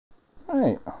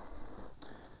Right.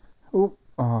 Oh,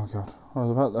 oh god. I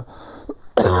was about to.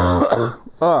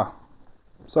 Ah,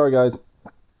 sorry guys.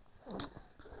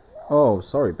 Oh,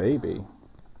 sorry, baby. You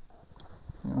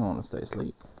don't want to stay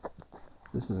asleep.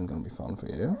 This isn't going to be fun for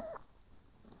you.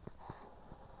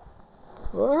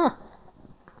 Ah!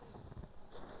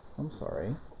 I'm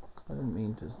sorry. I didn't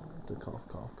mean to cough,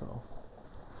 cough, cough.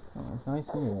 Oh, nice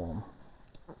and warm.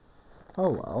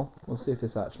 Oh well, we'll see if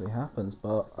this actually happens,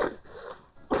 but...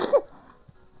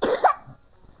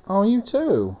 Oh, you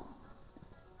too!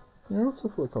 You're also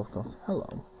full of cough, cough.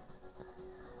 Hello.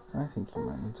 I think you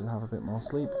might need to have a bit more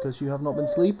sleep because you have not been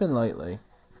sleeping lately.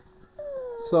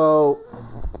 So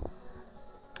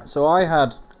I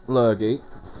had lurgy,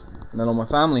 and then all my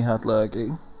family had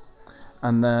lurgy,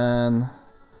 and then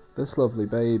this lovely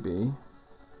baby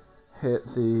hit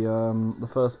the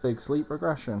first big sleep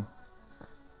regression.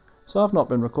 So I've not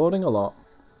been recording a lot.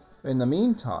 In the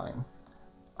meantime,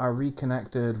 I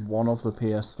reconnected one of the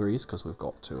PS3s because we've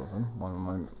got two of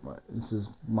them. This is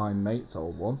my mate's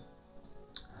old one.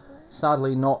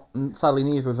 Sadly,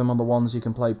 neither of them are the ones you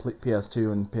can play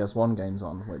PS2 and PS1 games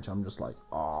on, which I'm just like,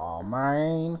 oh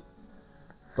man.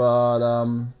 But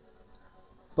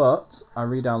I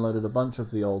re-downloaded a bunch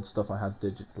of the old stuff I had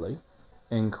digitally,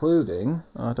 including,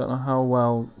 I don't know how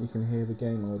well you can hear the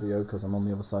game audio because I'm on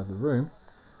the other side of the room,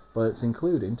 but it's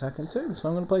including Tekken 2. So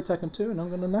I'm going to play Tekken 2 and I'm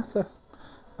going to natter.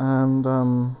 And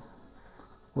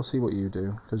we'll see what you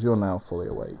do, because you're now fully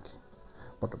awake.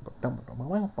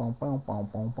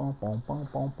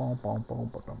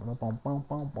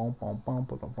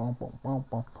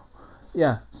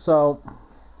 Yeah, so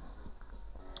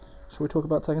shall we talk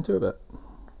about Tekken 2 a bit?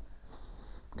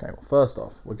 Okay, well, first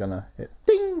off, we're gonna hit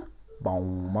ding,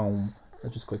 boom, boom.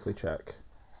 Let's just quickly check.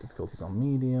 Difficulties on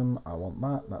medium. I want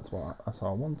that. That's how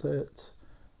I want it.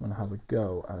 I'm gonna have a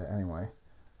go at it anyway.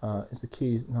 Is the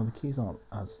keys? No, the keys aren't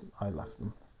as I left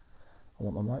them. I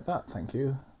want them like that. Thank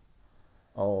you.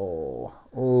 Oh.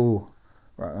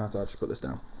 Right, I have to actually put this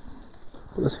down.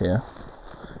 Put this here.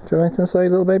 Do you have anything to say,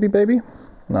 little baby?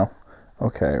 No.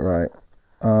 Okay, right.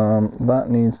 That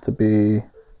needs to be.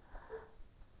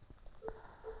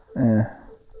 Where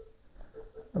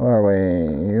are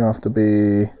we? You have to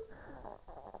be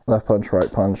left punch,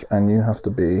 right punch, and you have to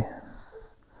be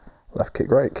left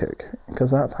kick, right kick,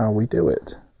 because that's how we do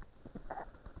it.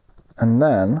 And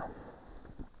then,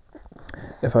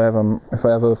 if I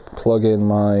ever plug in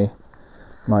my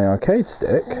arcade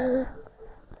stick,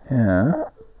 yeah.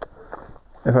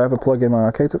 If I ever plug in my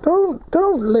arcade stick,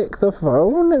 don't lick the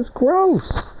phone. It's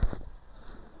gross.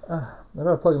 If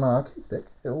I plug in my arcade stick,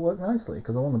 it'll work nicely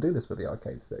because I want to do this with the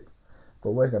arcade stick.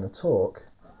 But we're going to talk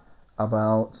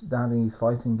about Daddy's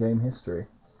fighting game history.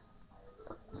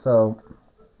 So,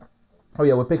 oh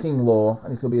yeah, we're picking Law,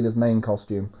 and he's going to be in his main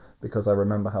costume because I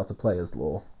remember how to play as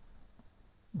Law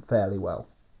fairly well.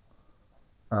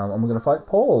 And we're going to fight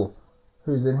Paul,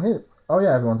 who's in his... Oh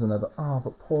yeah, everyone's in there. Oh,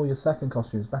 but Paul, your second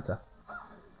costume's better.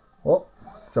 Oh,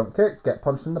 jump kick, get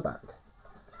punched in the back.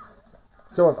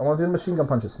 Go on, I want to do machine gun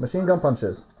punches. Machine gun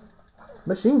punches.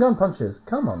 Machine gun punches.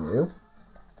 Come on, you.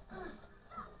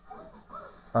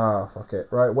 Ah, fuck it.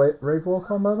 Right, wait, Rave War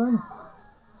combo then?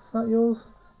 Is that yours?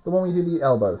 The one where you do the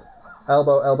elbows.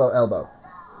 Elbow, elbow, elbow.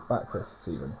 Back fists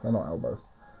even. They're not elbows.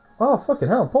 Oh, fucking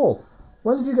hell, Paul.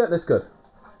 When did you get this good?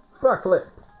 Backflip.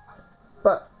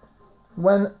 But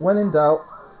when in doubt...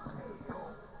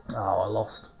 Oh, I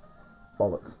lost.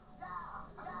 Bollocks.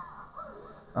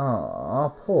 Ah,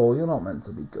 Paul, you're not meant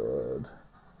to be good.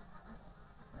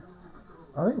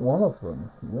 I think one of them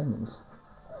wins.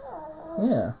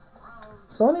 Yeah.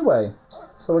 So anyway,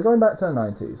 so we're going back to the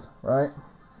 90s, right?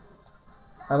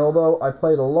 And although I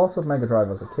played a lot of Mega Drive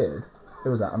as a kid, it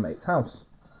was at a mate's house.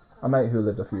 A mate who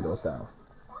lived a few doors down.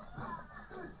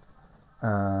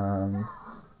 And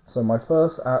so my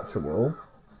first actual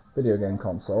video game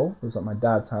console was at my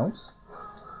dad's house.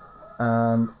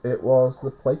 And it was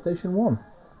the PlayStation 1.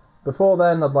 Before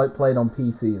then, I'd played on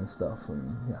PC and stuff,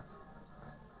 and yeah.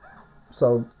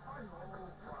 So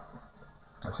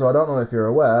I don't know if you're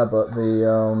aware, but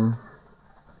the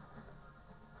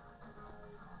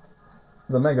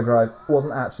Mega Drive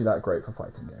wasn't actually that great for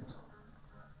fighting games.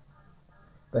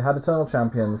 They had Eternal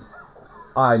Champions.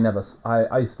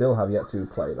 I still have yet to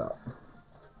play that.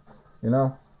 You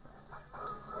know?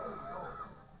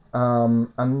 And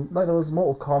there was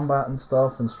Mortal Kombat and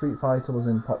stuff, and Street Fighter was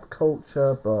in pop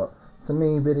culture, but to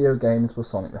me, video games were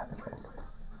Sonic the Hedgehog.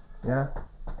 Yeah?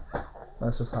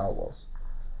 That's just how it was.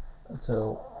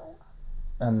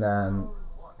 And then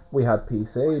we had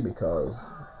PC because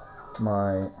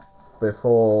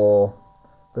before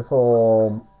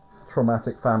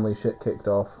traumatic family shit kicked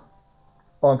off,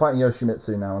 Oh, I'm fighting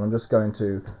Yoshimitsu now, and I'm just going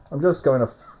to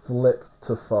flip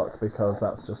to fuck because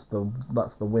that's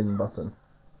the win button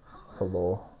for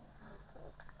lore.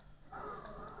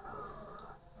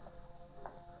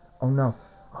 Oh no!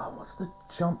 Oh, what's the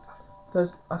jump?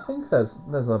 I think there's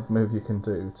a move you can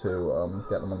do to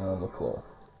get them on the floor.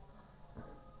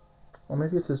 Or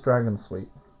maybe it's his dragon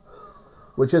sweep,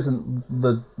 which isn't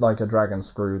like a dragon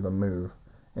screw the move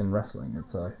in wrestling.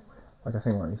 It's like a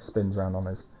thing where he spins around on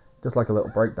his, just like a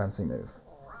little breakdancing move,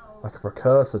 like a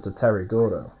precursor to Terry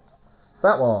Gordo.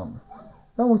 That one.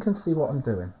 No one can see what I'm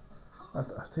doing. I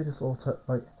do this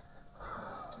like.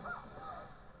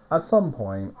 At some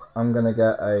point, I'm gonna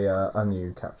get a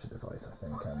new capture device, I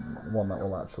think, and one that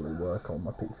will actually work on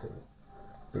my PC,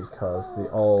 because the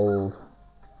old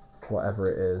whatever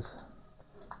it is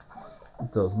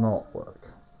does not work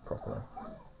properly.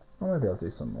 Or maybe I'll do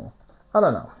some more. I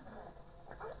don't know.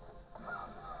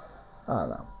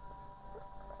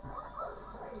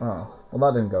 Oh,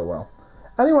 well, that didn't go well.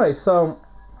 Anyway, so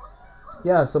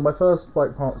yeah, so my first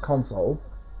like console.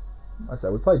 I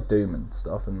said we played Doom and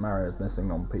stuff, and Mario's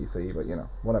missing on PC, but you know,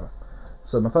 whatever.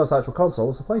 So my first actual console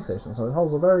was the PlayStation, so it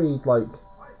holds a very like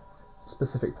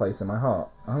specific place in my heart.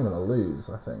 I'm gonna lose,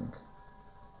 I think,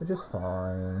 which is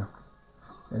fine.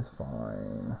 It's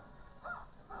fine.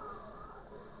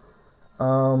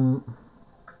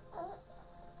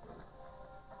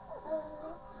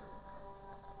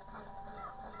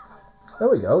 There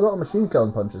we go. Got the machine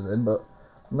gun punches in, but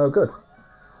no good.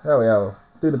 There we go.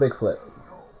 Do the big flip.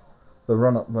 The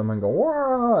run up them and go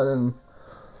wah, and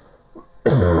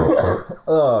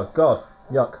oh god,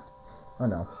 yuck. I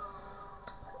know.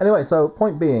 Anyway, so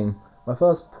point being, my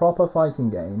first proper fighting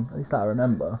game, at least that I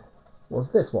remember,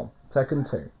 was this one, Tekken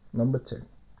 2, number 2.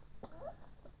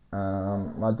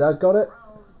 My dad got it,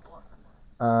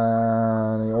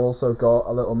 and he also got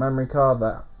a little memory card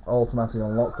that automatically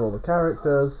unlocked all the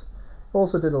characters.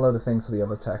 Also did a load of things for the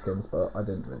other Tekkens, but I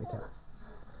didn't really care,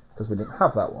 because we didn't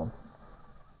have that one.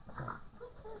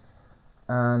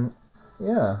 And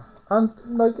yeah, and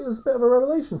like it was a bit of a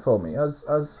revelation for me, as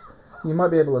you might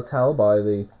be able to tell by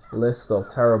the list of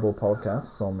terrible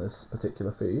podcasts on this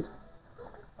particular feed.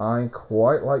 I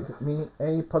quite like me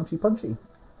a punchy. Come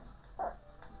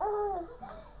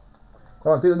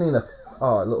on, do the Nina.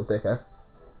 Oh, little dickhead.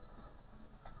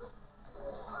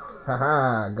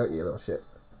 Haha, got you, little shit.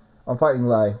 I'm fighting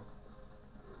Lei.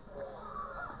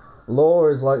 Law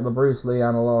is like the Bruce Lee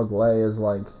analog. Lei is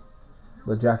like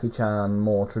the Jackie Chan,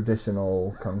 more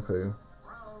traditional kung fu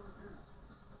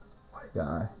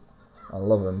guy. I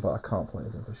love him, but I can't play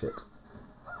as him for shit.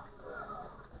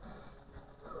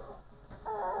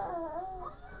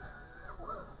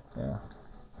 Yeah.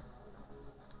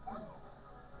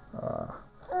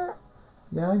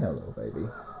 Yeah, I know, little baby.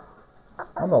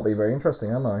 I'm not being very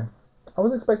interesting, am I? I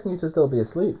was expecting you to still be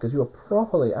asleep, because you were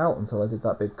properly out until I did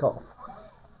that big cough.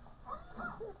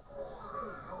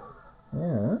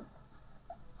 Yeah.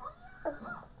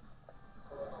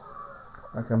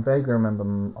 I can vaguely remember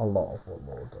a lot of what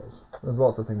Law does. There's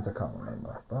lots of things I can't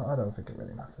remember, but I don't think it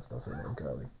really matters, does it, little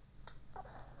girlie?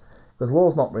 Because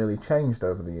Law's not really changed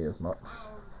over the years much.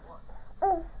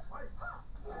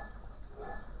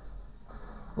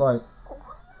 Like,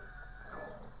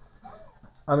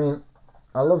 I mean,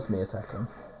 I loves me a Tekken.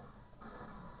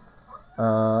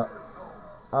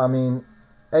 I mean,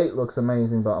 8 looks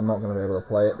amazing, but I'm not going to be able to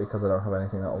play it because I don't have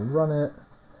anything that will run it.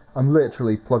 I'm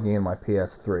literally plugging in my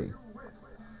PS3.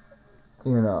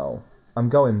 You know, I'm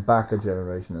going back a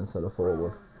generation instead of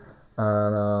forward.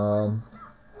 And,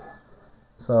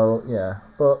 so, yeah.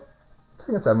 But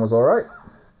Tekken 7 was alright.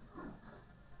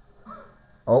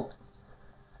 Oh.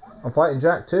 I'm fighting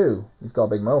Jack too. He's got a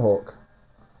big mohawk.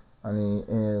 And he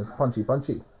is punchy.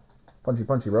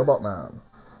 Punchy robot man.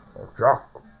 Oh, Jack.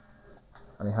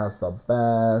 And he has the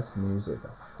best music. I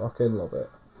fucking love it.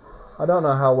 I don't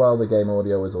know how well the game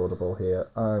audio is audible here.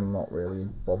 I'm not really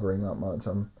bothering that much.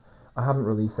 I haven't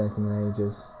released anything in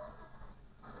ages.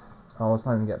 I was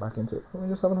planning to get back into it, but we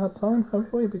just haven't had time,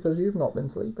 have we? Because you've not been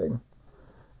sleeping.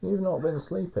 You've not been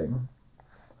sleeping.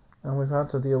 And we've had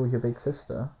to deal with your big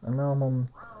sister. And now I'm on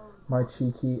my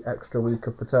cheeky extra week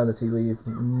of paternity leave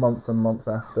months and months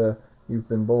after you've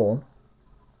been born.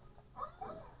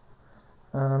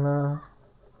 And,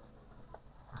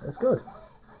 it's good.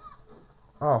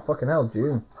 Oh, fucking hell,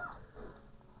 June.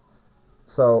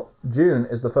 So, June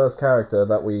is the first character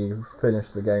that we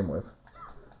finished the game with.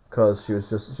 Because she's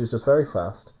just very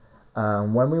fast.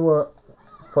 And when we were,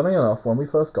 funny enough, when we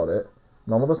first got it,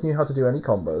 none of us knew how to do any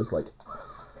combos. Like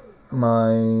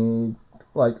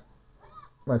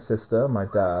my sister, my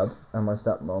dad, and my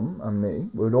stepmom and me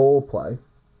would all play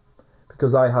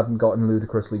because I hadn't gotten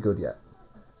ludicrously good yet.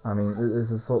 I mean,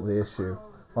 this is sort of the issue.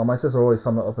 Well, my sister always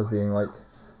summed it up as being like,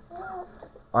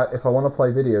 if I want to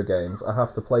play video games, I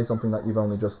have to play something that you've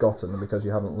only just gotten because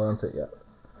you haven't learnt it yet.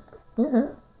 Yeah.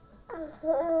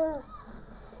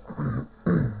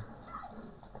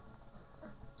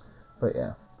 But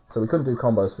yeah, so we couldn't do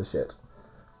combos for shit.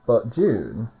 But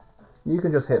June, you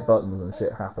can just hit buttons and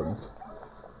shit happens.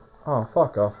 Oh,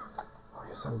 fuck off. Oh,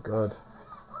 you're so good.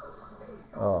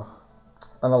 Oh.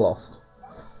 And I lost.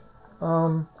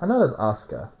 I know there's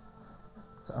Asuka.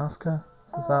 Is it Asuka?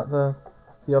 Is that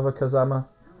the other Kazama?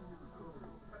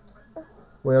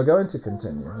 We are going to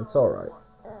continue. It's alright.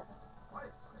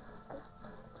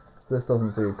 This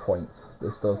doesn't do points.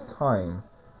 This does time.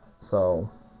 So...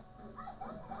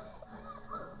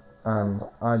 And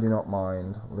I do not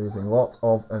mind losing lots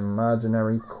of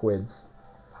imaginary quids.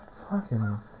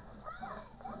 Fucking...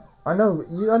 I know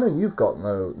you've got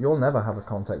no... You'll never have a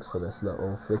context for this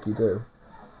little flicky do.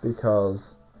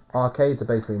 Because arcades are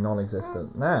basically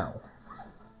non-existent now.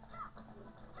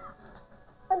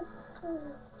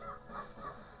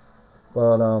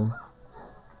 So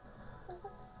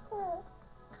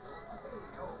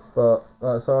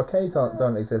arcades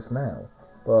don't exist now.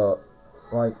 But,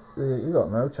 like, you got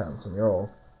no chance when you're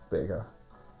all bigger.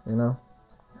 You know?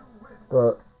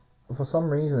 But, for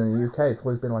some reason in the UK it's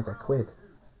always been like a quid.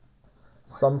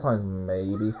 Sometimes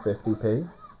maybe 50p.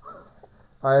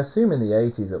 I assume in the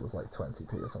 80s it was like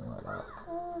 20p or something like that.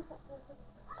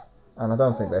 And I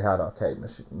don't think they had arcade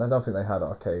machines. I don't think they had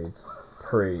arcades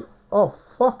pre... Oh,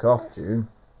 fuck off, June.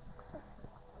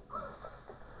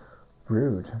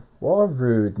 Rude. What a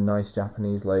rude, nice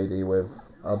Japanese lady with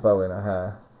a bow in her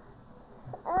hair.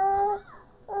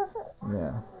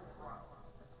 Yeah.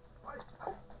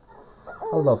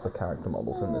 I love the character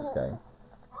models in this game.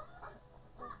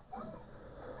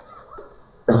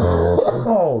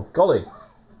 Oh, golly.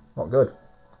 Not good.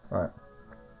 Right.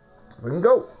 We can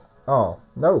go. Oh,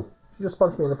 no. She just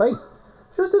punched me in the face.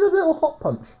 She just did a little hot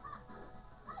punch.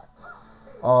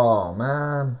 Oh,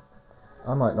 man.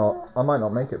 I might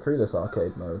not make it through this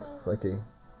arcade mode, Flicky.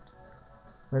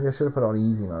 Maybe I should have put on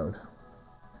easy mode.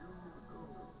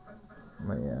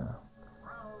 But yeah.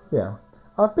 Yeah.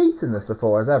 I've beaten this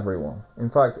before as everyone. In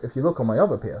fact, if you look on my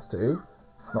other PS2,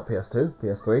 not PS2,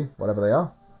 PS3, whatever they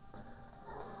are,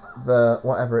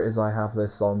 whatever it is I have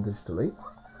this on digitally,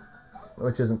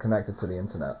 which isn't connected to the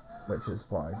internet, which is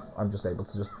why I'm just able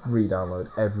to just re-download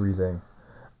everything.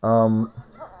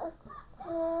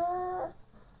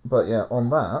 But yeah, on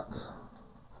that...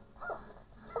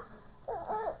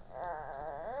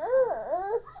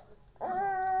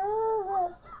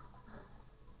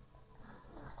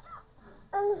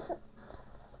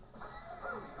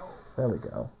 There we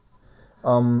go.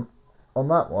 On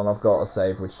that one, I've got a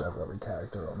save which has every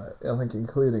character on it. I think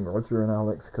including Roger and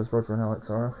Alex, because Roger and Alex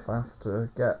are a faff to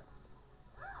get.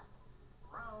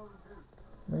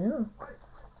 Yeah.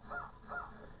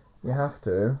 You have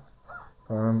to.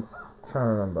 I'm trying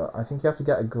to remember. I think you have to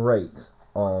get a great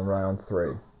on round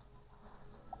 3.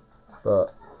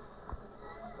 But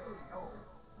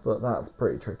that's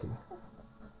pretty tricky.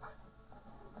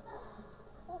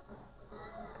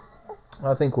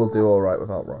 I think we'll do alright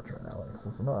without Roger and Alex,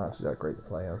 since they're not actually that great to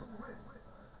play as.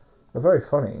 They're very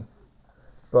funny,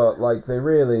 but like they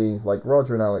really, like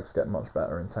Roger and Alex get much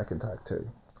better in Tekken Tag 2,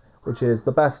 which is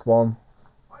the best one,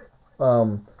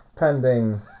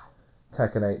 pending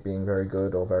Tekken 8 being very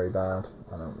good or very bad,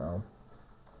 I don't know.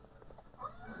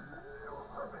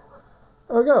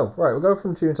 There we go, right, we'll go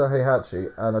from Jun to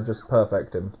Heihachi, and I just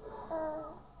perfect him.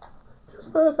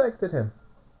 Just perfected him.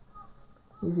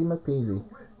 Easy McPeasy.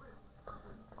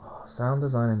 Oh, sound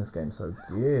design in this game so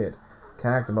good.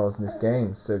 Character models in this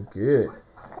game so good.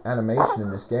 Animation in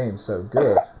this game so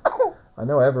good. I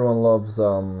know everyone loves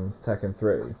Tekken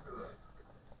 3.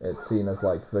 It's seen as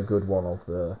like the good one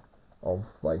of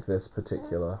like this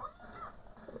particular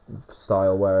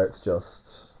style where it's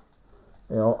just,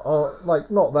 you know, like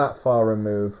not that far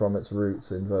removed from its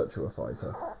roots in Virtua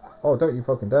Fighter. Oh, don't you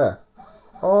fucking dare.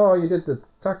 Oh, you did the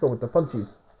tackle with the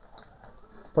punchies.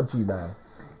 Punchy man.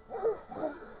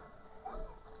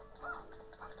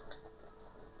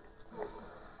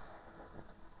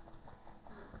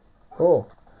 Oh,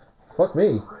 fuck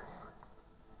me.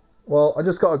 Well, I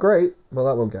just got a great, but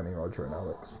that won't get me Roger and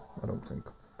Alex. I don't think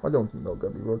they'll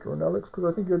get me Roger and Alex, because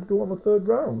I think you had to do it on the 3rd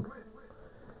round.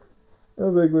 I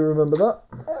vaguely remember that.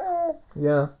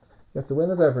 Yeah, you have to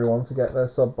win as everyone to get their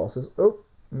sub-bosses. Oh,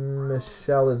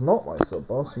 Michelle is not my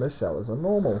sub-boss. Michelle is a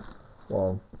normal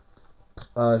one.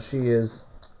 She is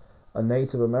a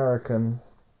Native American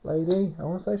lady. I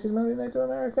want to say she's maybe Native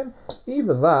American.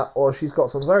 Either that, or she's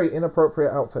got some very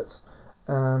inappropriate outfits.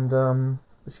 and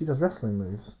she does wrestling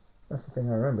moves. That's the thing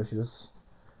I remember.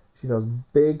 She does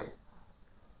big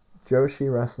Joshi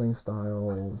wrestling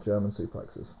style German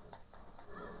suplexes.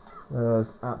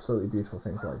 There's absolutely beautiful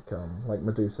things like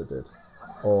Medusa did,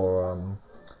 or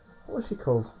what was she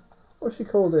called? What was she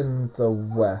called in the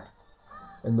Woof?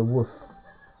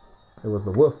 It was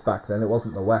the Woof back then. It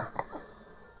wasn't the Weh.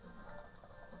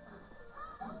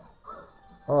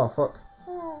 Oh fuck!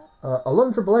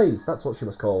 Alundra Blaze. That's what she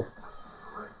was called.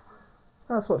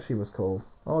 That's what she was called.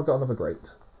 Oh, I got another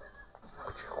great.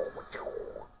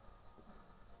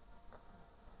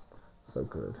 So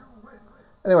good.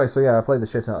 Anyway, so yeah, I played the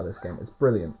shit out of this game. It's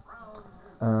brilliant.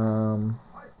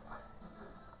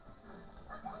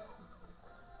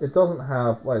 It doesn't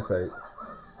have, like I say,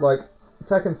 like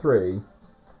Tekken 3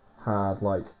 had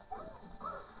like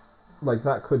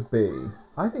that could be.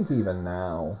 I think even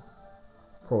now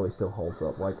probably still holds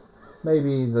up. Like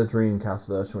maybe the Dreamcast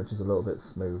version, which is a little bit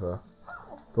smoother,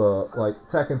 but like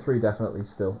Tekken 3 definitely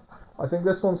still. I think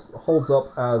this one holds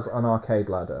up as an arcade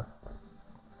ladder,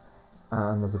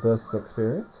 and as a versus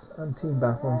experience, and team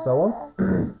battle and so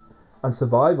on. And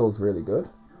survival's really good.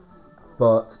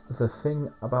 But the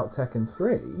thing about Tekken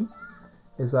 3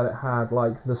 is that it had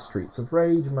like the Streets of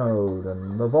Rage mode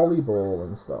and the volleyball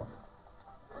and stuff.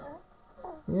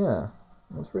 Yeah,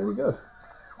 that's really good.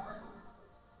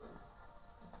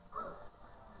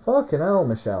 Fucking hell,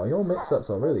 Michelle, your mix-ups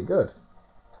are really good.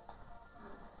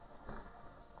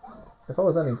 If I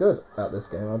was any good at this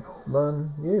game, I'd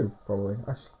learn you, probably.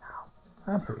 Actually,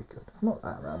 no, I'm pretty good. I'm not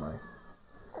that, am I?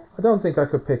 I don't think I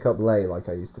could pick up Lei like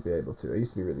I used to be able to. I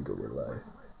used to be really good with Lei.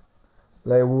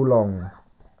 Lei Wulong.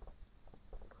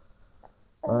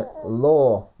 Right,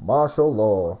 Law. Martial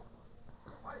Law.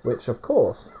 Which, of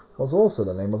course, was also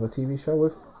the name of a TV show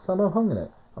with Sammo Hung in it.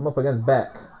 I'm up against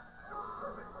Beck.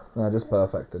 And I just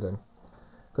perfected him.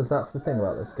 Because that's the thing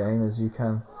about this game, is you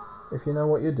can, if you know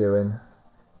what you're doing,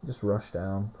 just rush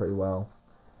down pretty well.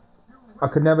 I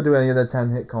could never do any of the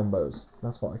 10-hit combos.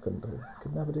 That's what I couldn't do. I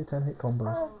could never do 10-hit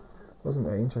combos. Wasn't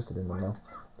very interested in them though.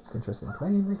 Just interested in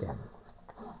playing the game.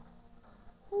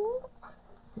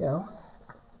 Yeah.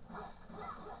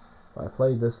 I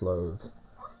played this loads.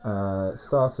 It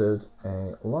started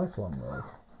a lifelong love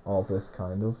of this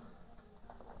kind of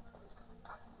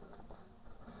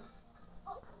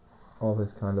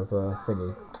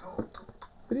thingy.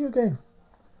 Video game.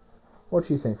 What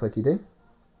do you think, Flicky D?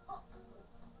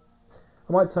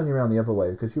 I might turn you around the other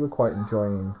way because you were quite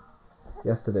enjoying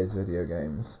yesterday's video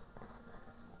games.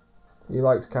 You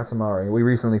liked Katamari. We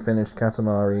recently finished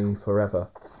Katamari Forever.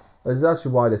 This is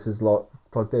actually why this is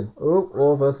plugged in. Oh,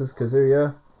 War versus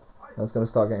Kazuya. That's going to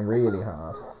start getting really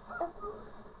hard.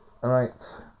 Alright.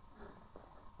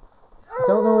 I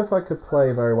don't know if I could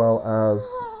play very well as...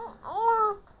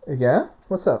 Yeah?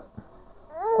 What's up?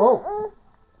 Oh!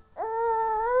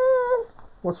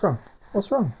 What's wrong?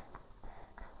 What's wrong?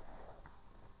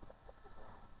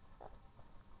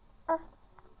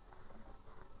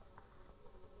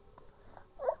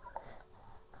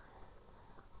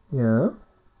 Yeah?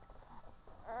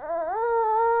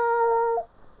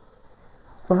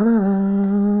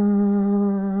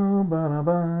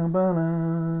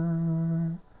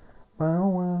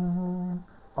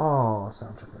 Oh,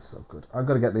 soundtrack is so good. I'm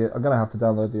gonna have to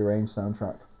download the arranged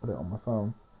soundtrack, put it on my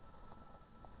phone.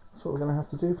 That's what we're gonna have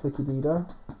to do, Flicky Dido,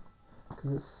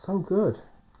 because it's so good.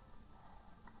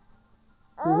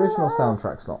 The original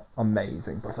soundtrack's not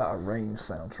amazing, but that arranged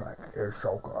soundtrack is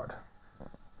so good.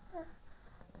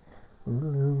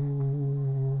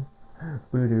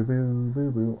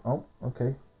 Oh, okay.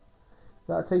 Is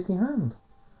that a tasty hand?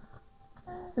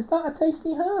 Is that a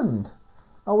tasty hand?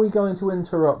 Are we going to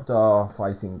interrupt our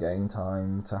fighting game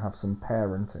time to have some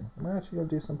parenting? We're actually going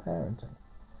to do some parenting.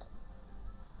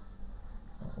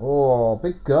 Oh,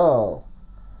 big girl.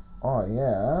 Oh,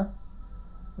 yeah.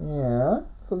 Yeah.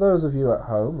 For those of you at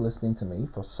home listening to me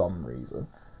for some reason,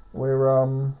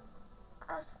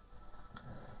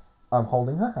 I'm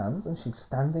holding her hands and she's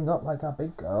standing up like a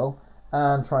big girl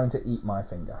and trying to eat my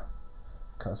finger.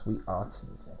 Because we are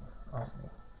teething, aren't we?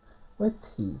 We're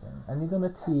teething. And you're going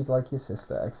to teeth like your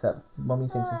sister, except Mummy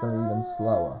thinks it's going to be even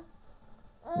slower.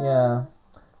 Yeah.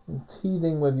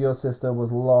 Teething with your sister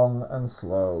was long and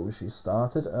slow. She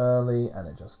started early and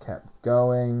it just kept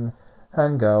going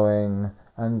and going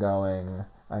and going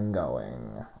and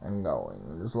going and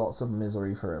going. There's lots of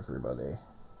misery for everybody.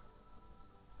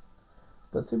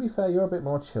 But to be fair, you're a bit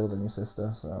more chill than your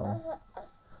sister, so...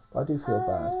 I do feel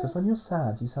bad, because when you're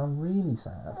sad, you sound really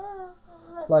sad.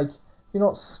 Like, you're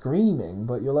not screaming,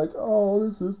 but you're like, oh,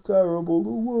 this is terrible, the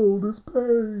world is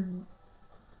pain.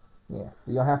 Yeah,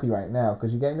 but you're happy right now,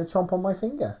 because you're getting a chomp on my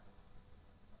finger.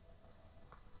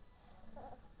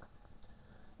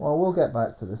 Well, we'll get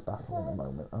back to this battle in a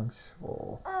moment, I'm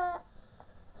sure.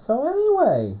 So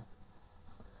anyway,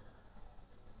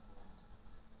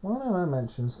 why don't I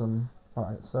mention some...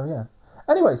 Right, so yeah.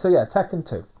 Anyway, so yeah, Tekken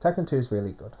 2. Tekken 2 is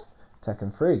really good.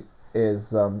 Tekken 3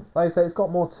 is, like I say, it's got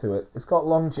more to it. It's got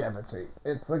longevity.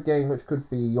 It's a game which could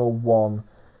be your one...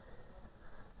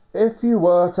 If you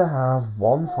were to have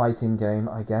one fighting game,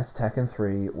 I guess Tekken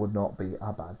 3 would not be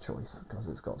a bad choice, because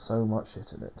it's got so much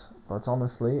shit in it. But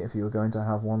honestly, if you were going to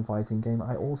have one fighting game,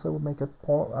 I also would make a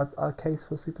case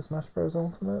for Super Smash Bros.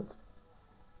 Ultimate.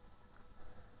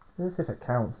 Let's see if it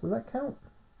counts. Does that count?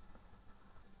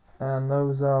 And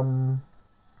those, and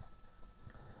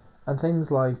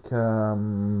things like,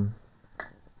 on,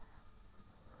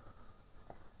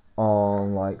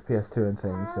 like, PS2 and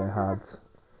things, they had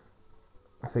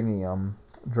thingy,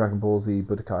 Dragon Ball Z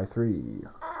Budokai 3.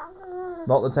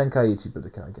 Not the Tenkaichi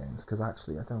Budokai games, because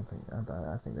actually I think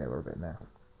they were a bit naff.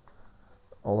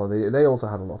 Although they also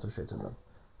had a lot of shit in them.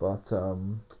 But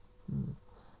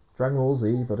Dragon Ball Z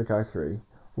Budokai 3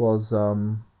 was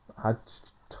had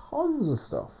tons of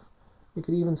stuff. You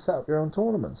could even set up your own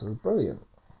tournaments. It was brilliant.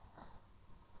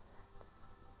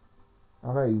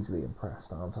 I'm very easily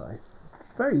impressed, aren't I?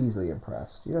 Very easily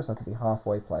impressed. You just have to be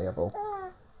halfway playable.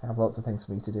 Have lots of things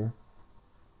for me to do.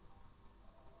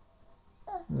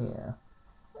 Yeah.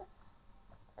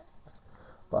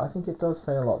 But I think it does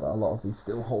say a lot that a lot of these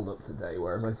still hold up today,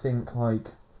 whereas I think, like,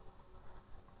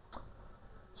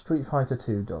 Street Fighter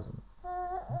 2 doesn't.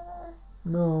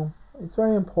 No, it's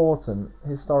very important,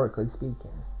 historically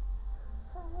speaking,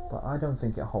 but I don't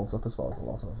think it holds up as well as a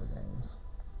lot of other games.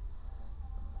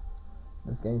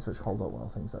 There's games which hold up well,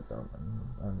 things that don't,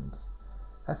 and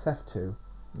SF2,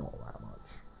 not that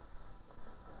much.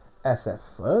 SF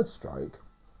Third Strike,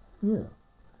 yeah.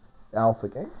 Alpha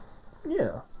games,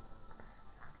 yeah.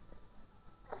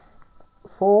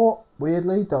 4,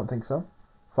 weirdly, don't think so.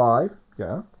 5,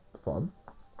 yeah, fun.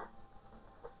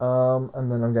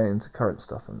 And then I'm getting into current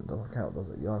stuff, and it doesn't count, does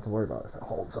it? You don't have to worry about if it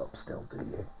holds up still, do you?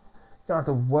 You don't have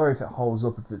to worry if it holds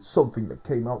up if it's something that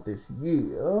came out this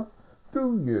year,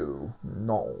 do you?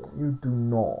 No, you do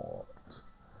not.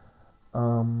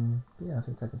 But yeah, I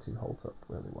think Tekken 2 holds up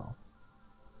really well.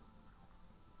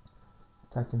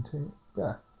 Tekken 2,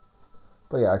 yeah.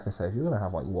 But yeah, like I say, if you're going to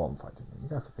have like one fighting game,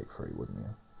 you'd have to pick 3, wouldn't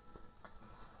you?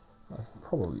 That's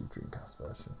probably the Dreamcast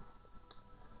version.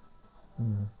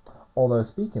 Although,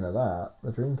 speaking of that,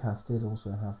 the Dreamcast did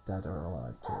also have Dead or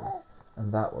Alive 2,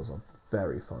 and that was a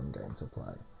very fun game to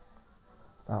play.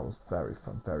 That was very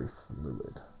fun, very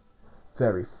fluid.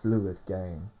 Very fluid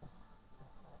game.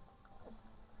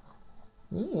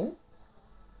 Yeah.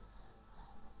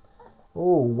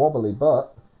 Oh, wobbly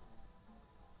butt.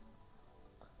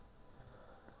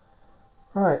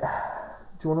 Right.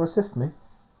 Do you want to assist me?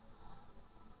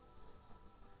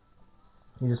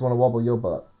 You just want to wobble your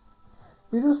butt.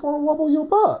 You just want to wobble your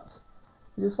butt.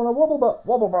 You just want to wobble butt.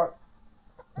 Wobble butt.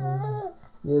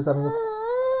 You're just having a...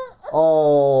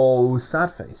 Oh,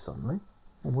 sad face suddenly.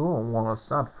 We don't want a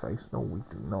sad face. No, we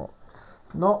do not.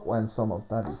 Not when some of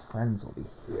Daddy's friends will be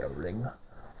hearing.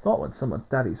 Not when some of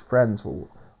Daddy's friends will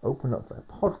open up their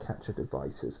podcatcher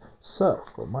devices, search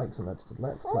for Mike's Unedited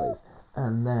Let's Plays,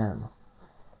 and then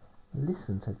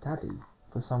listen to Daddy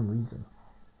for some reason.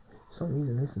 For some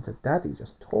reason, listen to Daddy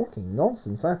just talking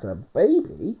nonsense at a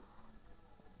baby.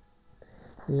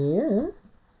 Yeah.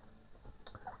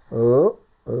 Oh.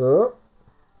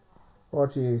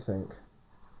 What do you think?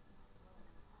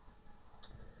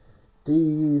 Do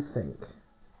you think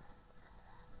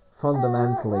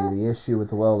fundamentally the issue with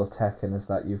the world of Tekken is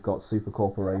that you've got super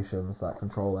corporations that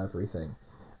control everything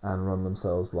and run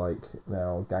themselves like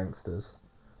they're gangsters?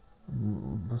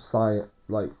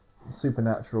 Like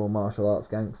supernatural martial arts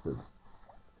gangsters.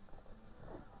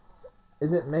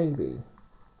 Is it maybe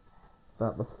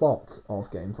that the plot of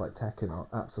games like Tekken are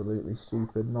absolutely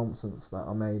stupid nonsense that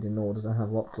are made in order to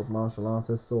have lots of martial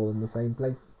artists all in the same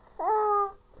place?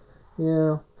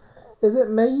 Yeah. Is it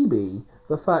maybe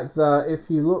the fact that if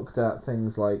you looked at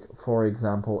things like, for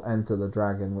example, Enter the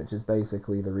Dragon, which is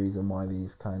basically the reason why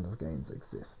these kind of games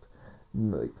exist,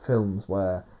 like films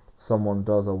where someone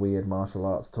does a weird martial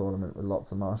arts tournament with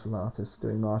lots of martial artists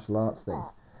doing martial arts things,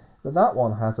 that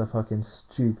one has a fucking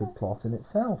stupid plot in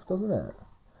itself, doesn't it?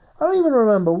 I don't even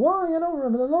remember why. I don't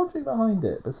remember the logic behind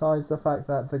it, besides the fact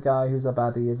that the guy who's a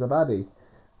baddie is a baddie.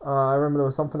 I remember there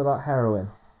was something about heroin.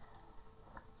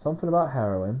 Something about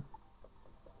heroin.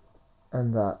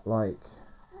 And that, like,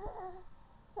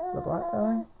 the black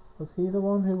guy? Was he the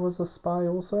one who was a spy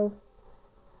also?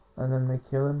 And then they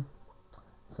kill him?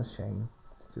 It's a shame.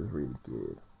 It was really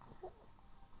good.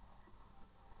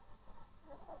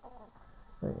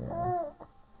 But yeah.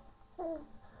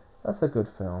 That's a good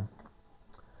film.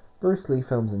 Bruce Lee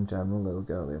films in general, Little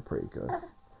Girlie, are pretty good.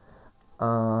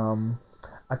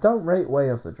 I don't rate Way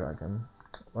of the Dragon.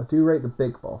 I do rate The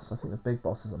Big Boss. I think The Big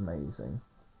Boss is amazing.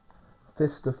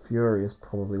 Fist of Fury is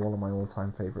probably one of my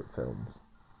all-time favourite films.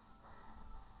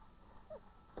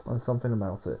 There's something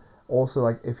about it. Also,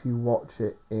 like, if you watch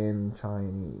it in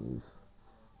Chinese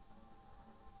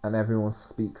and everyone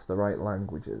speaks the right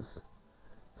languages,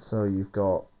 so you've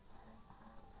got,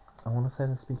 I want to say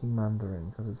they're speaking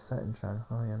Mandarin because it's set in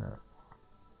Shanghai, isn't it?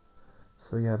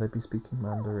 So yeah, they'd be speaking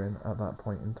Mandarin at that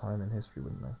point in time in history,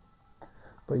 wouldn't they?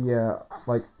 But yeah,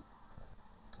 like,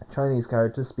 Chinese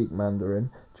characters speak Mandarin,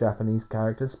 Japanese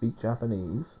characters speak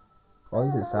Japanese. Well,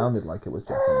 at least it sounded like it was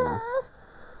Japanese.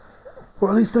 Or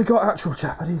at least they got actual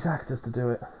Japanese actors to do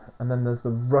it. And then there's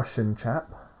the Russian chap.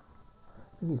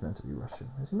 I think he's meant to be Russian.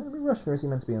 Is he meant to be Russian or is he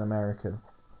meant to be an American?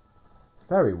 It's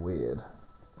very weird.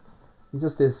 He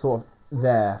just is sort of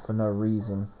there for no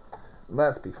reason.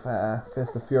 Let's be fair.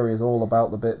 Fist of Fury is all about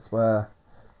the bits where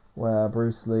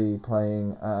Bruce Lee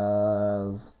playing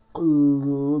as...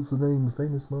 what's the name? The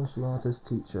famous martial artist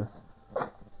teacher.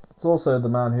 It's also the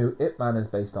man who Ip Man is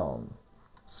based on.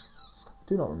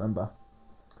 Do not remember.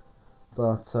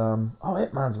 But,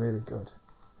 Ip Man's really good.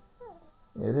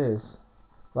 It is.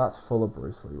 That's full of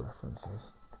Bruce Lee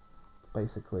references.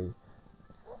 Basically,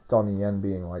 Donnie Yen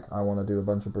being like, I want to do a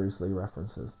bunch of Bruce Lee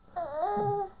references.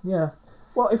 Yeah.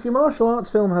 Well, if your martial arts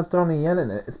film has Donnie Yen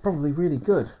in it, it's probably really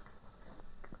good.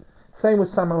 Same with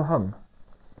Sammo Hung.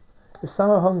 If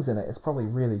Sammo Hung's in it, it's probably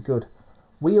really good.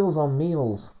 Wheels on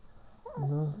Meals.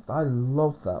 I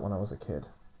loved that when I was a kid.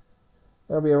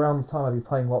 It'll be around the time I'd be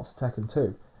playing lots of Tekken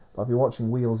 2. But I'd be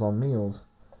watching Wheels on Meals,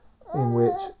 in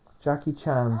which Jackie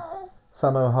Chan,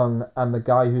 Sammo Hung, and the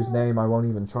guy whose name I won't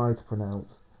even try to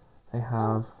pronounce,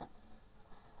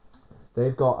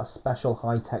 they've got a special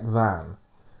high-tech van.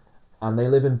 And they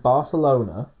live in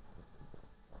Barcelona.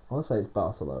 I want to say it's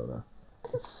Barcelona.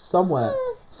 It's somewhere.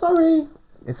 Sorry!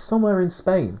 It's somewhere in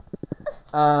Spain.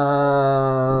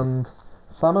 And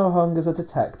Sammo Hung is a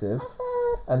detective.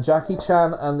 And Jackie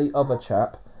Chan and the other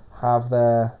chap have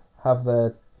their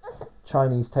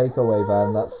Chinese takeaway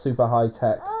van that's super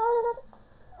high-tech.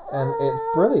 And it's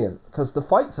brilliant, because the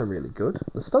fights are really good.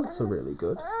 The stunts are really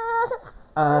good.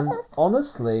 And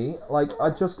honestly, like,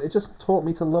 it just taught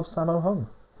me to love Sammo Hung.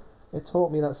 It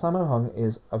taught me that Sammo Hung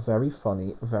is a very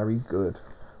funny, very good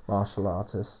martial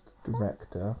artist,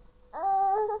 director,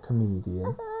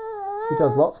 comedian. He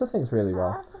does lots of things really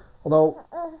well. Although,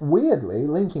 weirdly,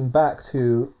 linking back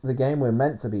to the game we're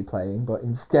meant to be playing, but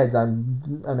instead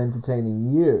I'm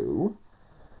entertaining you,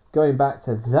 going back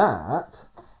to that,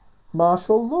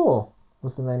 Martial Law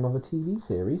was the name of a TV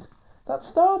series that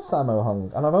starred Sammo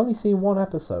Hung, and I've only seen one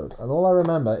episode, and all I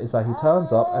remember is that he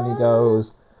turns up and he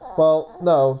goes, well,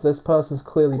 no, this person's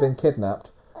clearly been kidnapped.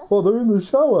 Well, they're in the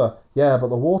shower. Yeah, but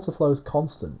the water flow's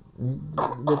constant.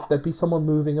 There'd be someone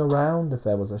moving around if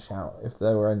there was a shower, if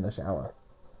they were in the shower.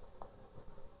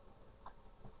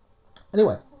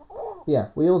 Anyway, yeah,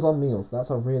 Wheels on Meals. That's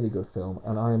a really good film,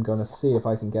 and I am going to see if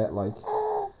I can get, like...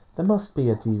 There must be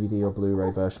a DVD or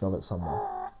Blu-ray version of it somewhere.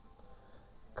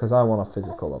 Because I want a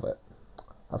physical of it.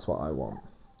 That's what I want.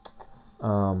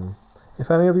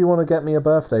 If any of you want to get me a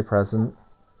birthday present,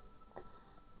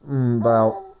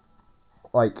 about,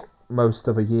 like, most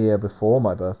of a year before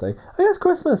my birthday... Oh, yeah, it's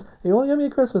Christmas! If you want to get me a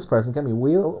Christmas present, get me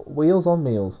Wheels on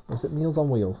Meals. Or is it Meals on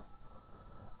Wheels?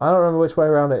 I don't remember which way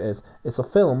around it is. It's a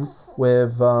film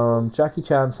with Jackie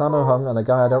Chan, Sammo Hung, and a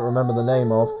guy I don't remember the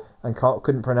name of, and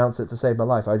couldn't pronounce it to save my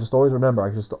life. I just always remember.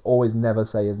 I just always never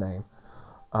say his name.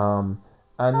 And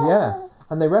yeah,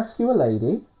 and they rescue a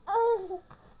lady,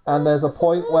 and there's a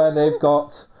point where they've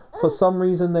got, for some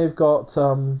reason they've got,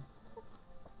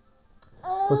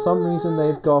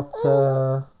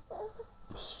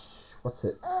 what's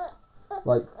it?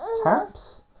 Like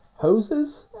taps,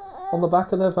 hoses on the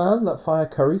back of their van that fire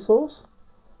curry sauce.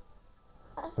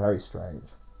 Very strange.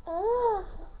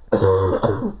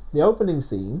 The opening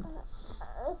scene,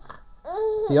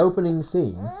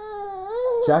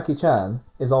 Jackie Chan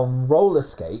is on roller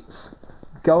skates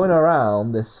going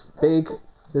around this big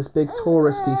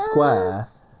touristy square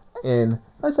in,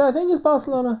 I think it's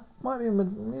Barcelona, might be,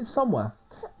 it's somewhere.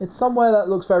 It's somewhere that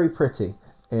looks very pretty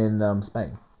in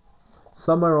Spain.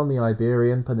 Somewhere on the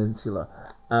Iberian Peninsula.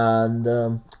 And,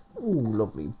 ooh,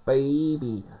 lovely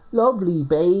baby.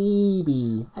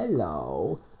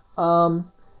 Hello.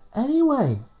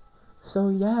 Anyway, so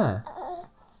yeah.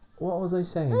 What was I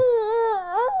saying?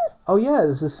 Oh yeah,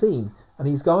 there's a scene, and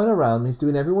he's going around, he's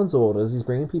doing everyone's orders, he's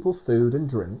bringing people food and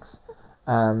drinks,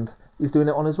 and he's doing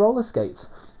it on his roller skates.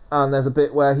 And there's a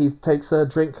bit where he takes a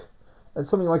drink It's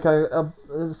something like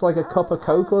it's like a cup of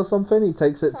Coke or something. He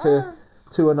takes it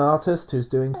to an artist who's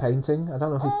doing painting. I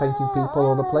don't know if he's painting people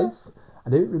or the place. I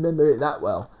don't remember it that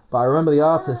well, but I remember the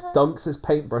artist dunks his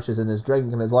paintbrushes in his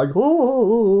drink and is like,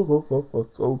 oh,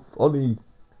 so funny.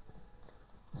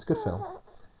 It's a good film.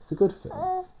 It's a good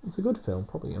film. It's a good film. I'm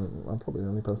probably the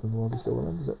only person in the world who still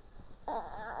remembers it.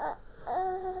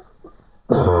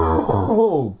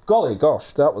 Oh, golly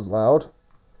gosh, that was loud.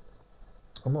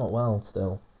 I'm not well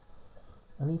still.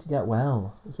 I need to get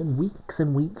well. It's been weeks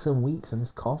and weeks and weeks, and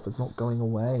this cough is not going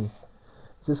away.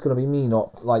 Is this going to be me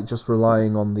not like just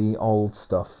relying on the old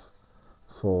stuff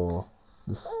for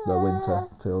the winter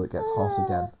till it gets hot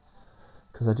again?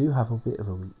 Because I do have a bit of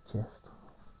a weak chest.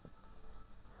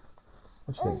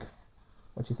 What do you think?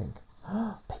 What do you think?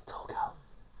 Big tall girl.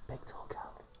 Big tall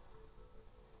girl.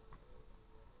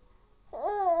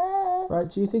 Right,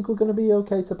 do you think we're going to be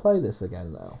okay to play this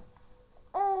again now?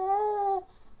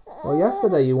 Well,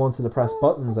 yesterday you wanted to press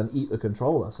buttons and eat the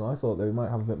controller, so I thought that we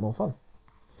might have a bit more fun.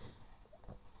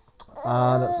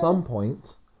 And at some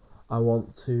point, I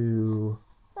want to...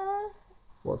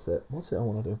 What's it I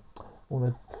want to do? I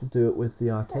want to do it with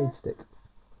the arcade stick.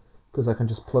 Because I can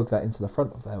just plug that into the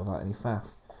front of there without any faff.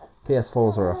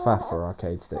 PS4s are a faff for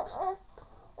arcade sticks.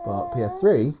 But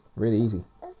PS3, really easy.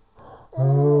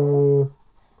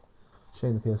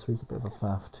 Shame the PS3 is a bit of a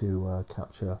faff to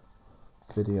capture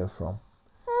video from.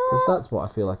 Because that's what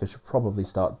I feel like I should probably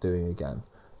start doing again.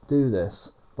 Do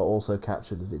this, but also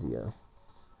capture the video.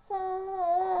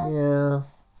 Yeah.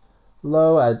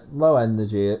 Low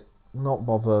energy, not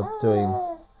bother doing...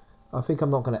 I think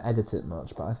I'm not going to edit it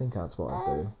much, but I think that's what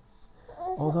I'll do.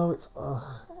 Although it's...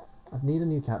 I'd need a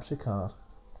new capture card.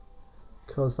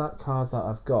 Because that card that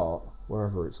I've got,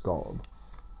 wherever it's gone...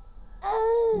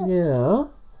 Yeah,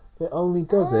 it only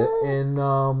does it in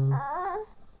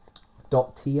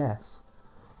 .ts.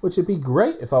 Which would be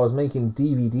great if I was making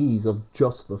DVDs of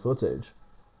just the footage.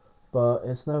 But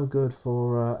it's no good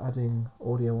for adding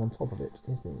audio on top of it,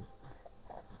 is it?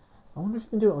 I wonder if you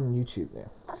can do it on YouTube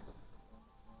now.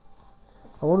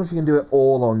 I wonder if you can do it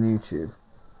all on YouTube.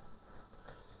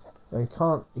 You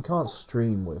can't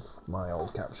stream with my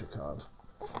old capture card.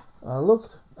 I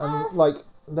looked and like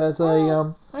there's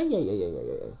a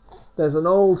there's an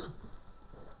old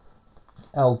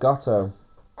Elgato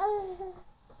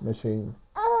machine.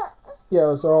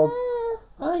 Yeah, it's their old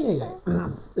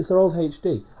it's their old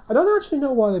HD. I don't actually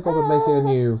know why they bothered making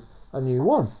a new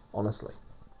one, honestly.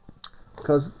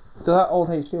 Because that old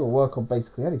HD will work on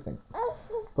basically anything.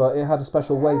 But it had a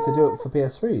special way to do it for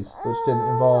PS3s, which didn't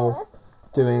involve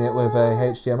doing it with a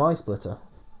HDMI splitter.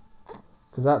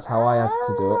 Because that's how I had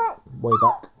to do it way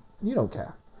back. You don't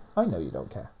care. I know you don't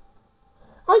care.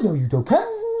 I know you don't care.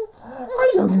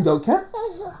 I know you don't care.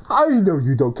 I know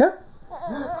you don't care.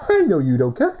 I know you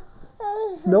don't care.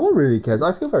 No one really cares.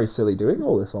 I feel very silly doing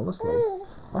all this, honestly.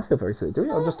 I feel very silly doing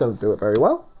it. I just don't do it very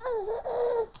well.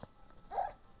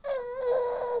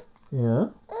 Yeah.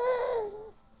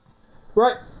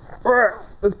 Right.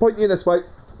 Let's point you this way.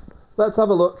 Let's have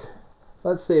a look.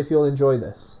 Let's see if you'll enjoy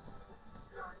this.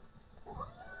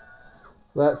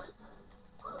 Let's...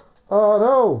 Oh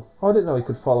no! Oh, I didn't know he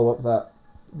could follow up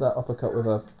that uppercut with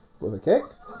a kick.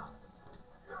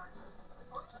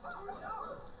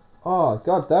 Oh,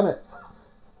 god damn it.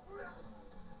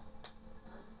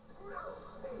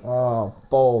 Oh,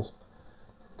 balls.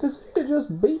 Because he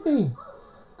just beat me.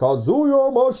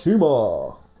 Kazuya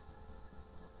Mashima.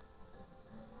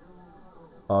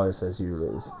 Oh, it says you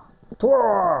lose.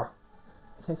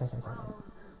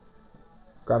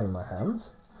 Grabbing my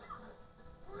hands.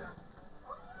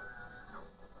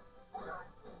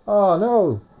 Oh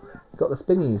no! Got the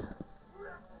spinnies.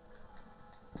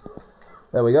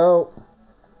 There we go.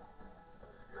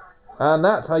 And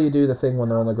that's how you do the thing when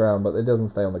they're on the ground, but it doesn't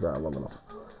stay on the ground long enough.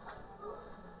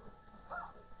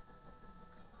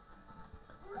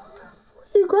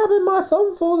 What are you grabbing my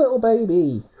thumb for, little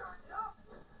baby?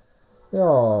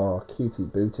 Oh, cutie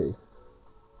booty.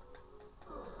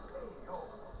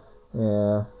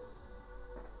 Yeah.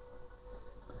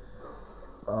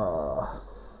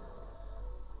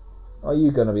 Are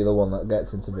you going to be the one that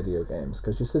gets into video games?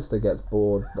 Because your sister gets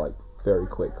bored, like, very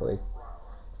quickly.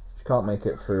 She can't make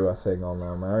it through a thing on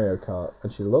Mario Kart,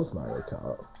 and she loves Mario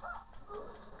Kart.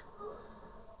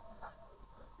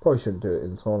 Probably shouldn't do it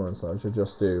in tournaments, though. I should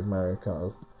just do Mario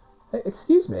Kart. Hey,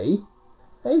 excuse me?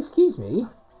 Hey, excuse me?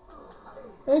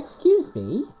 Excuse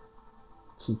me?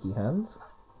 Cheeky hands.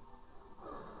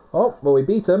 Oh, well, we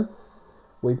beat him.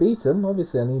 We beat him.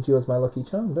 Obviously, I need you as my lucky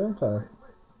charm, don't I?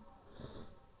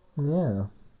 Yeah.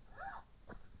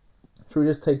 Should we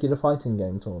just take you to fighting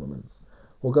game tournaments?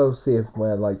 We'll go see if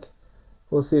we're, like,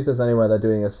 We'll see if there's anywhere they're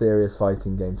doing a serious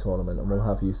fighting game tournament, and we'll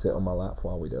have you sit on my lap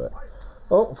while we do it.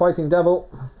 Oh, fighting devil!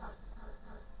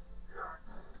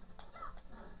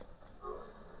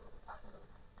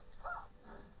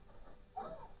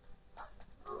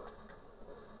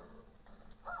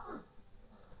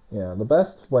 Yeah, the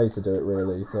best way to do it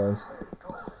really. So,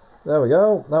 there we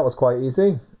go. That was quite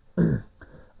easy.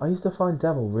 I used to find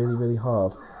devil really, really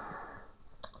hard.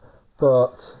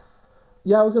 But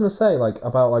yeah, I was gonna say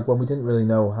about when we didn't really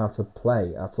know how to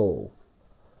play at all.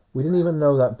 We didn't even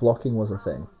know that blocking was a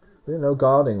thing. We didn't know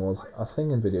guarding was a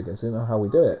thing in video games. We didn't know how we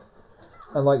do it.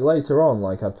 And later on,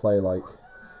 I'd play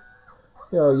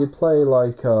you'd play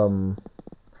oh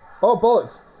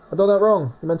bollocks! I done that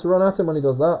wrong. You meant to run at him when he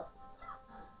does that.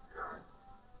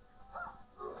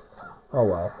 Oh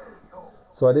well.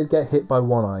 So I did get hit by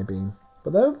one eye beam,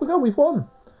 but there we go. We've won.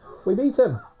 We beat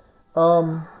him.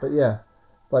 But yeah,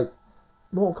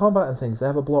 Mortal Kombat and things, they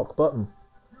have a block button.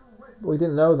 But we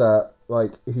didn't know that.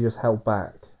 If you just held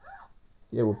back,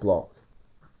 it would block.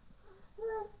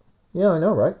 Yeah, I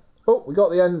know, right? Oh, we got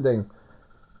the ending.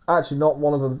 Actually, not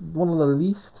one of the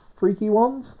least freaky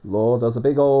ones. Lord does a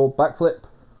big old backflip.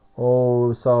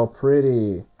 Oh, so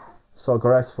pretty, so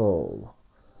graceful.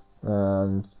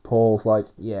 And Paul's like,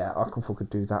 yeah, I can fucking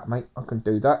do that, mate. I can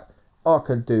do that. I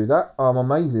can do that. I'm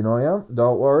amazing, I am.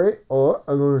 Don't worry. Alright,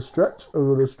 I'm gonna stretch.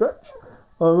 I'm gonna stretch.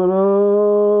 I'm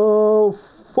gonna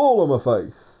fall on my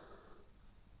face.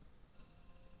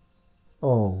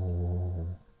 Oh.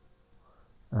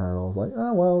 And I was like,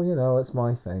 oh, well, it's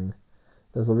my thing.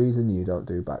 There's a reason you don't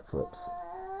do backflips.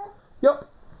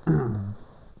 Yup.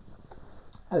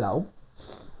 Hello.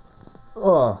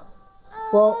 Oh.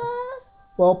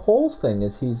 Well, Paul's thing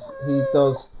is he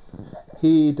does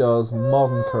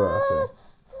modern karate.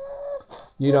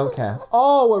 You don't care.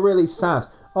 Oh, we're really sad.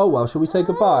 Oh well, shall we say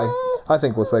goodbye? I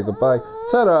think we'll say goodbye.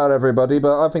 Turn out, everybody,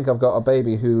 but I think I've got a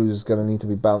baby who's gonna need to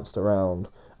be bounced around.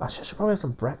 Actually, I should probably have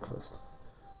some breakfast.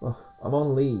 Ugh, I'm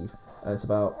on leave, and it's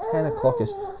about 10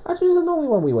 o'clockish. Actually, this is normally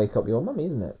when we wake up your mummy,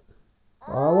 isn't it?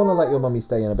 I want to let your mummy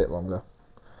stay in a bit longer.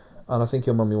 And I think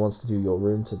your mummy wants to do your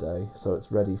room today, so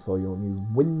it's ready for your new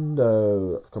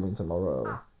window that's coming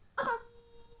tomorrow.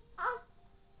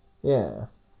 Yeah.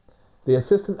 The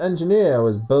assistant engineer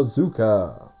was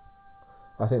Bazooka.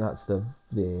 I think that's the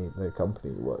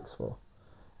company he works for.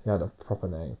 He had a proper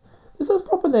name. This has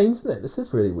proper names, isn't it? This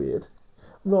is really weird.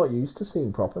 I'm not used to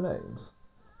seeing proper names.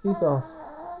 These are...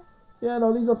 Yeah,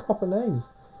 no, these are proper names.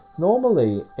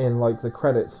 Normally, in the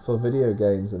credits for video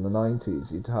games in the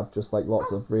 90s, you'd have just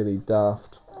lots of really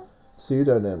daft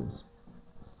pseudonyms.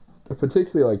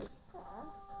 Particularly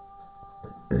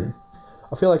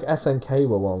I feel like SNK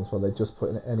were ones where they just put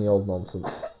in any old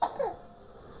nonsense.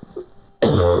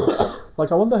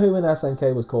 I wonder who in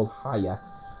SNK was called Haya.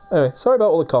 Anyway, sorry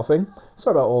about all the coughing.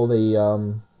 Sorry about all the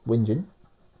whinging.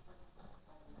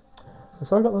 And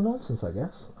sorry about the nonsense, I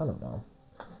guess. I don't know.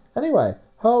 Anyway,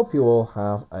 hope you all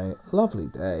have a lovely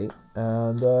day.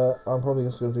 And I'm probably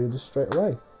just going to do this straight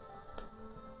away.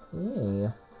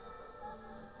 Yeah.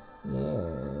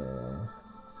 Yeah.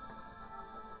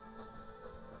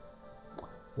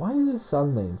 Why is his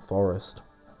son named Forrest?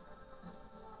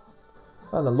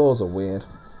 And the laws are weird.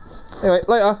 Anyway,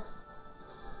 later.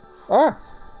 Ah!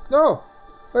 No!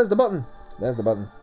 Where's the button? There's the button.